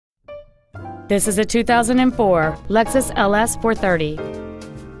This is a 2004 Lexus LS 430.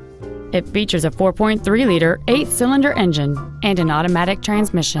 It features a 4.3-liter 8-cylinder engine and an automatic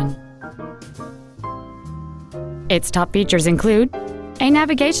transmission. Its top features include a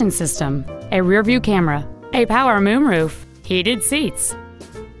navigation system, a rear-view camera, a power moonroof, heated seats,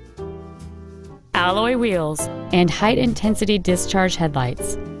 alloy wheels, and high-intensity discharge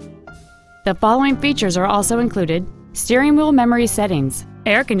headlights. The following features are also included: steering wheel memory settings,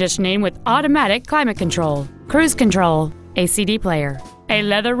 air conditioning with automatic climate control, cruise control, a CD player, a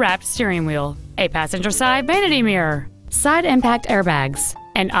leather-wrapped steering wheel, a passenger side vanity mirror, side impact airbags,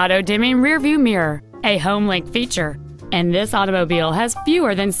 an auto-dimming rear-view mirror, a home link feature, and this automobile has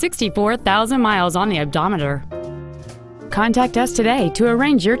fewer than 64,000 miles on the odometer. Contact us today to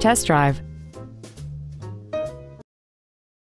arrange your test drive.